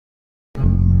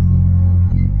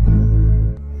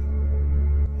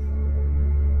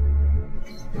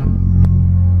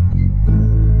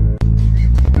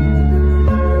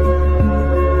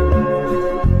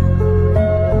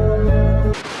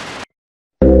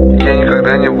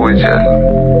никогда не был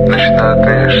идеальным, начиная от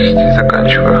внешности и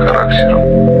заканчивая характером.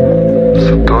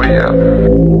 Зато я...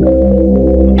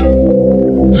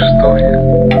 Что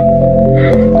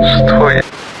я?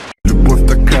 Любовь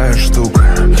такая штука,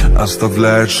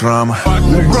 оставляет шрам.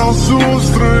 Убрался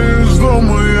острый из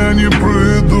дома, я не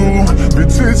приду,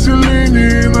 ведь эти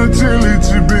линии на теле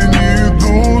тебе не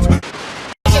идут.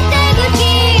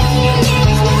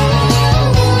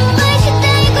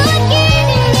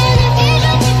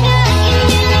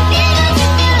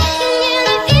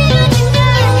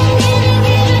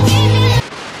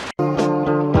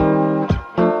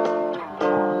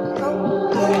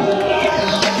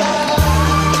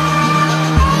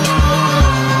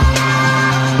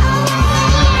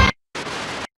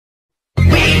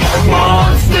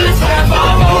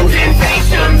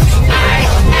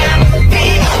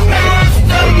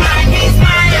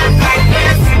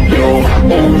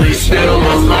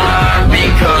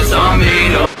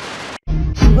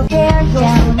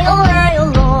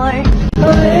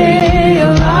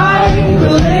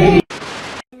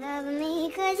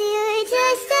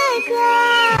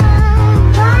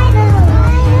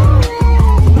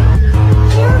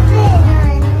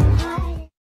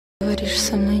 Говоришь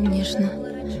со мной нежно,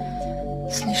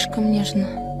 слишком нежно,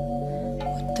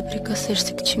 будто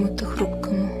прикасаешься к чему-то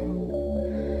хрупкому.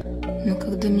 Но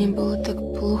когда мне было так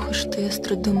плохо, что я с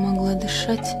трудом могла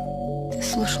дышать, ты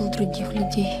слушал других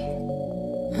людей,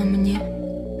 а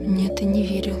мне ты не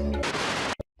верил.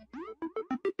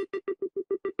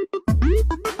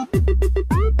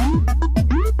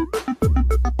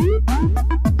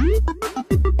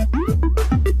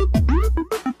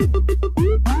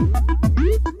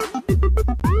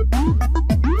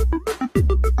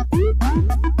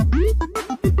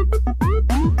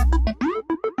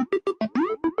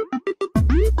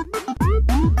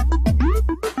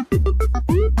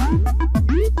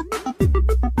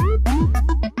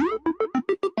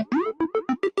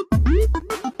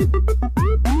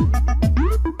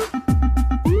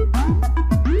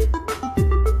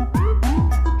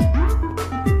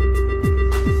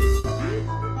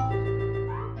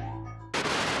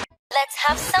 Let's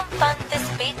have some fun, this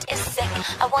beat is sick.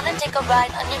 I wanna take a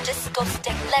ride on your disco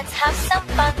stick. Let's have some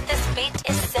fun, this beat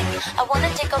is sick. I wanna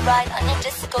take a ride on your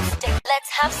disco stick. Let's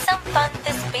have some fun,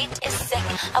 this beat is sick.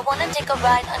 I wanna take a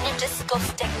ride on your disco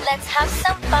stick. Let's have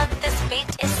some fun, this beat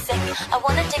is sick. I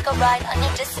wanna take a ride on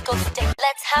your disco stick.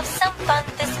 Let's have some fun,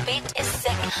 this beat is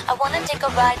sick. I wanna take a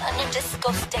ride on your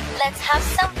disco stick. Let's have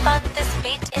some fun, this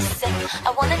beat is sick.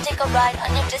 I wanna take a ride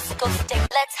on your disco stick.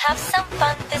 Let's have some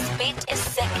fun, this beat is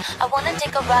sick. I wanna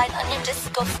take a ride on your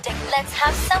disco stick. Let's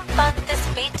have some fun, this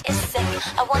beat is sick.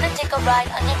 I wanna take a ride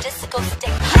on your disco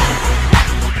stick.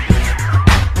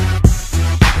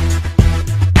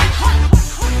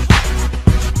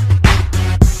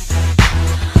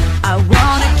 I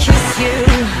wanna kiss you,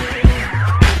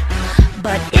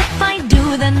 but if I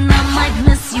do, then I might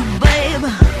miss you, babe.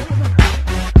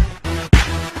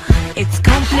 It's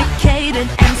complicated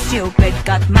and stupid.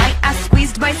 Got my ass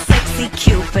squeezed by sexy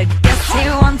Cupid. Guess he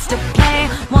wants to play,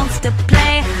 wants to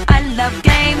play. I love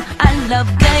game, I love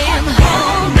game.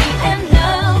 Hold me and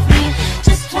love me.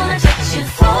 Just wanna touch you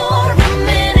for a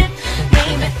minute.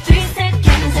 Maybe 3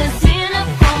 seconds is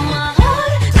enough for my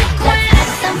heart to quit. Let's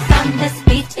have some fun, this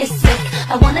beat is sick.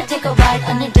 I wanna take a ride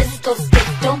on your disco stick.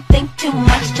 Don't think too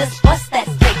much, just bust that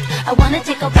kick. I wanna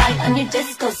take a ride on your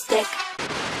disco stick.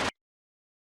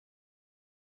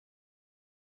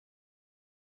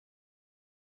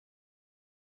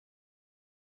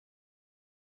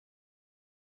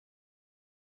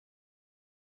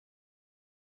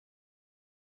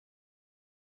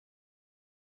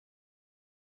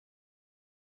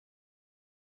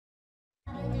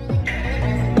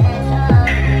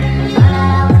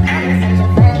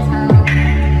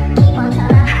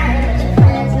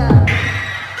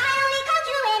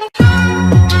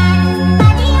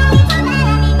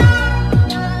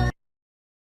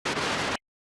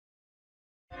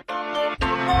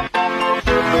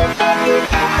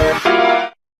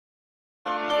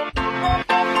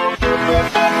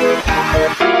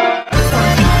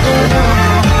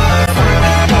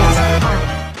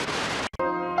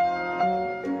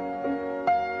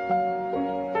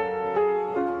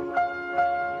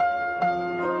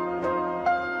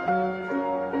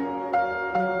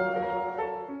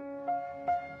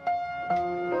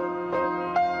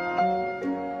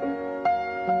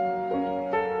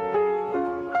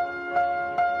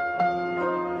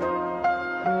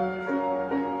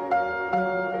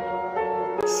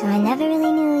 So I never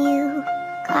really knew you.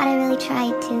 God, I really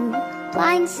tried to.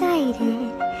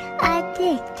 Blindsided,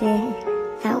 addicted.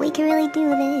 Thought we could really do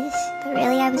this, but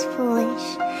really I was foolish.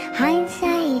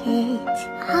 Hindsighted,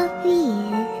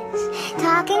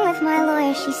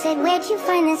 She said, where'd you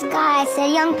find this guy? I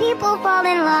said, young people fall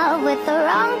in love with the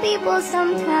wrong people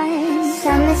sometimes.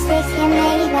 Some mistakes get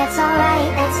made, that's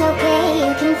alright, that's okay.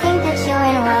 You can think that you're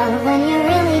in love when you're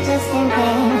really just in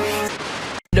pain.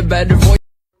 The better voice.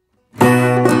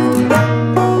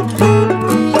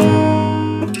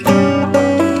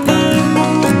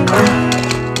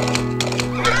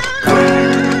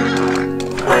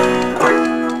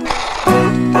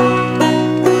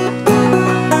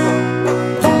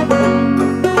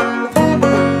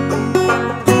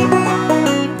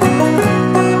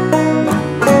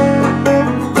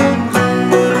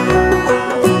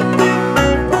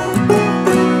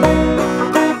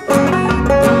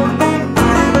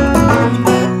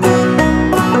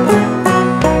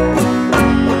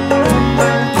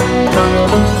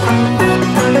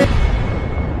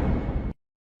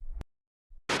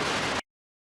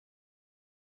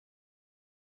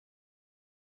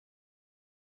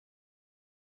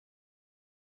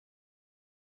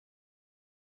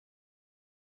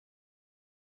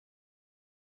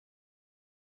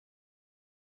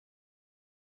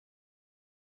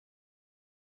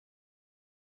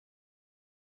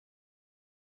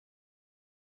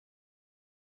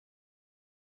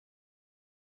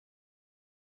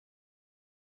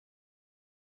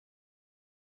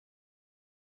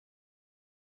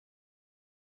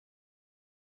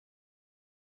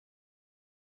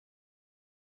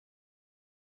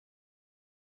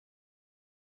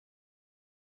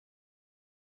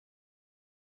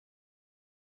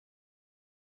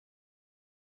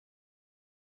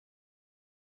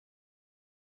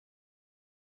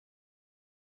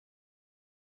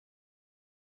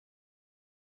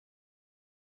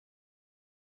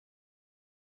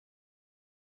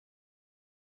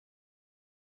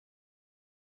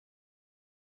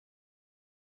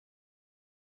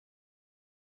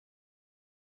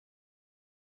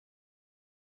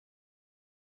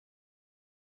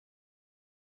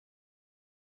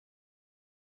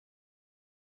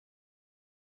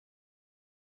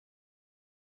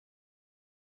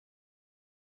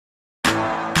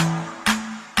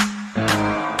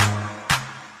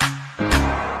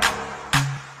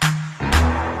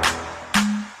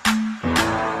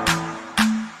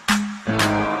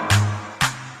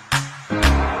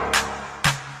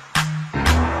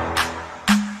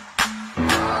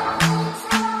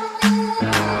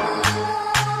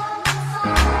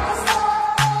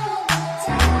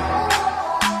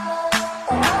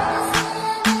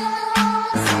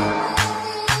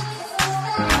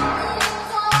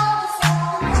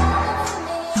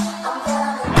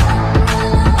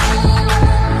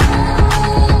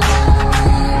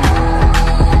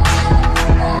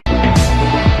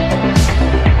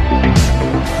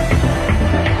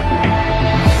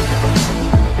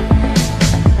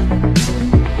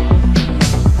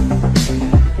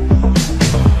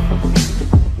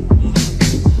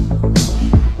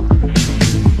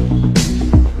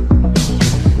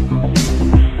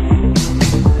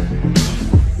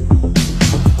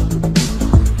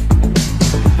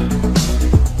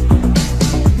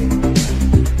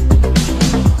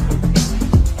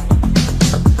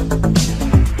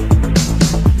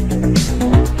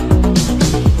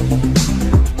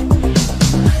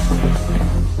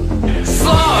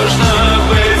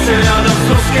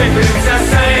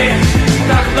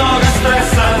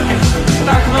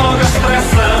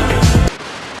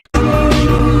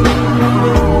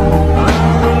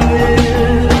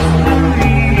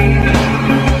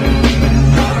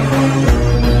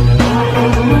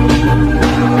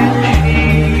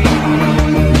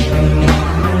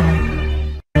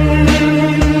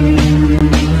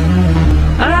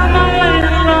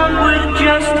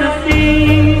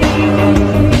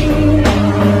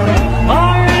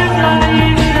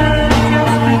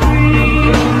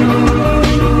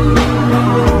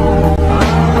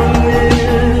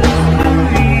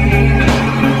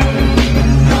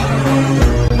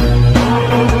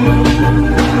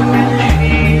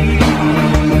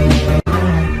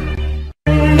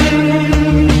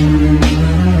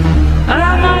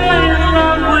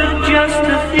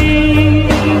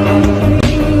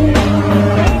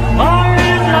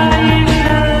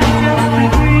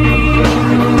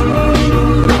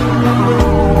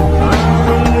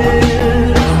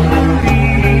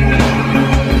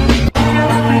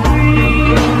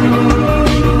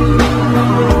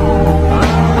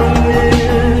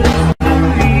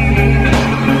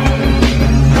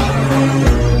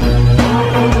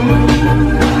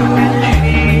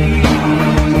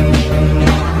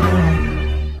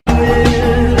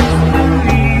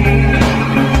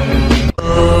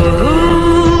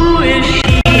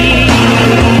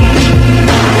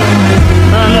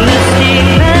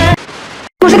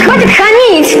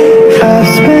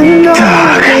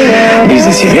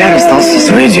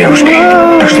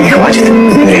 значит?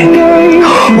 Дрянь.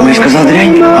 Ой, я сказал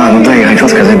дрянь? А, ну да, я хотел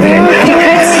сказать дрянь.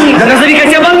 Прекрати! Да назови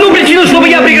хотя бы одну причину, чтобы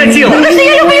я прекратил! Потому что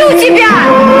я люблю тебя!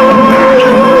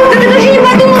 Да ты даже не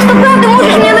подумал, что правда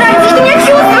можешь мне нравиться, что у меня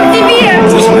чувства к тебе!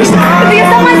 В смысле? Да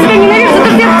я сама себя ненавижу, за то,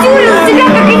 что я втюрилась в тебя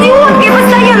как идиотка и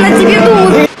постоянно о тебе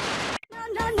думаю.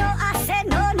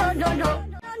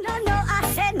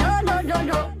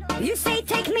 You say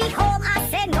take me home, I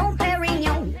said no,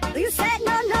 Perignon. You said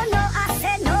no, no, no, I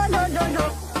said no, no, no, no,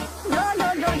 no,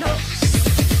 no, no, no.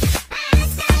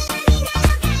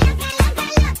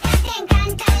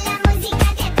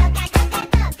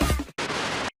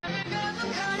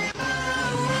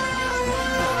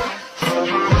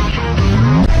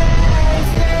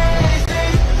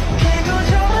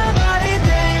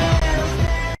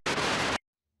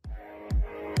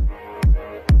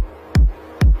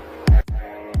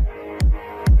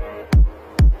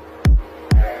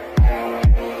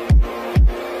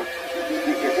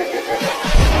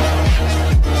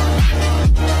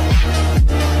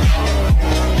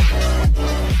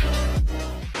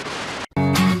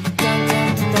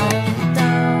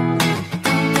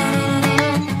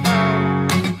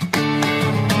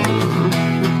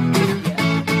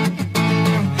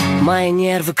 Мои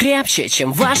нервы крепче,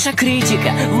 чем ваша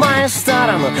критика в мою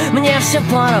сторону. Мне все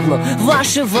поровну,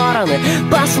 ваши вороны.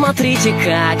 Посмотрите,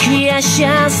 как я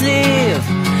счастлив.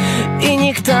 И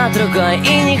никто другой,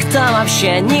 и никто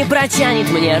вообще не протянет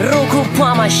мне руку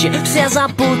помощи. Все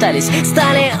запутались,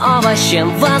 стали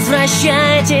овощем.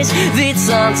 Возвращайтесь, ведь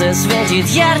солнце светит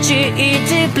ярче и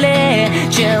теплее,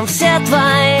 чем все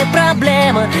твои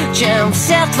проблемы, чем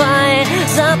все твои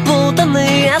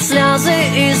запутанные слезы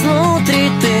изнутри.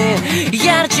 Ты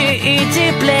ярче и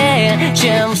теплее,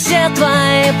 чем все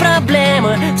твои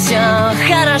проблемы. Все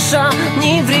хорошо,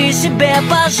 не ври себе,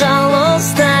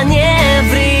 пожалуйста, не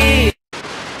ври.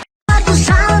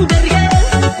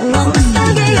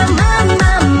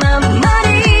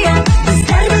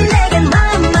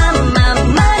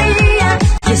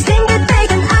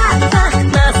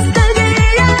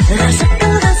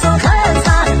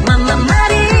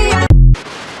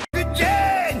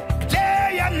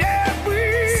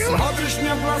 Смотришь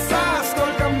мне в глаза,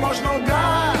 сколько можно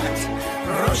лгать.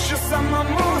 Проще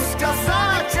самому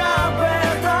сказать об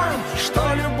этом, что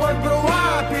любовь была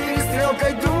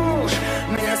перестрелкой душ.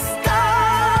 Мне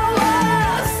стало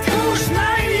скучно,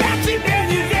 и я тебе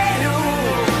не верю.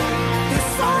 Ты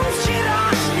сон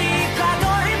вчерашний,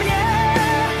 который мне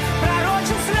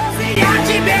пророчил слезы. Я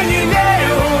тебе не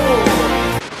верю.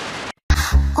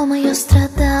 О, мое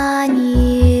страдание,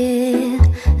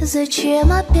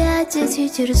 зачем опять эти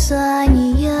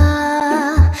терзания?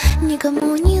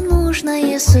 Никому не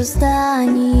нужное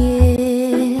создание.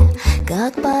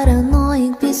 Как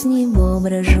параноик без него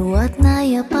брожу одна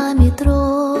я по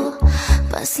метро.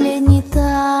 Последний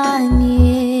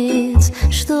танец,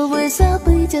 чтобы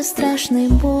забыть о страшной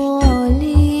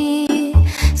боли,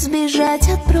 сбежать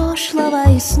от прошлого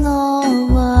и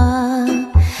снова.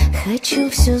 Хочу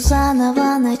все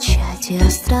заново начать и о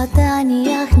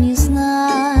страданиях не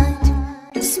знать.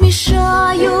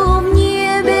 Смешаю в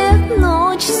небе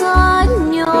ночь со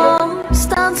днем,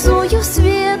 станцую с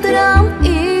ветром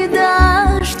и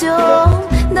дождем.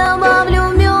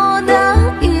 Добавлю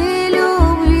меда и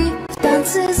любви, в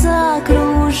танце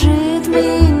закружит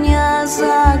меня,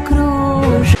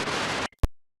 закружит.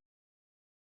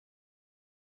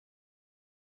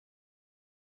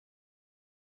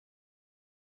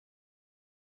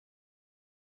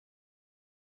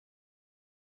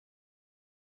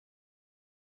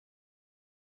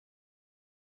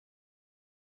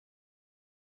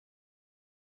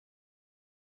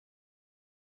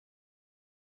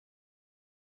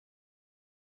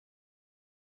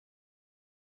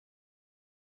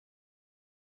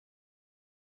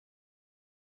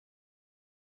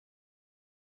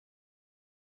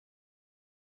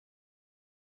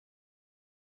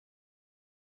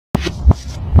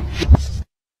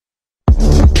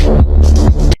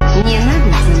 Не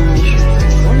надо за мной.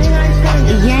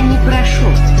 Я не прошу.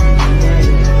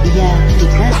 Я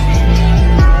приказываю.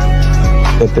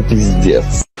 Это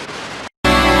пиздец.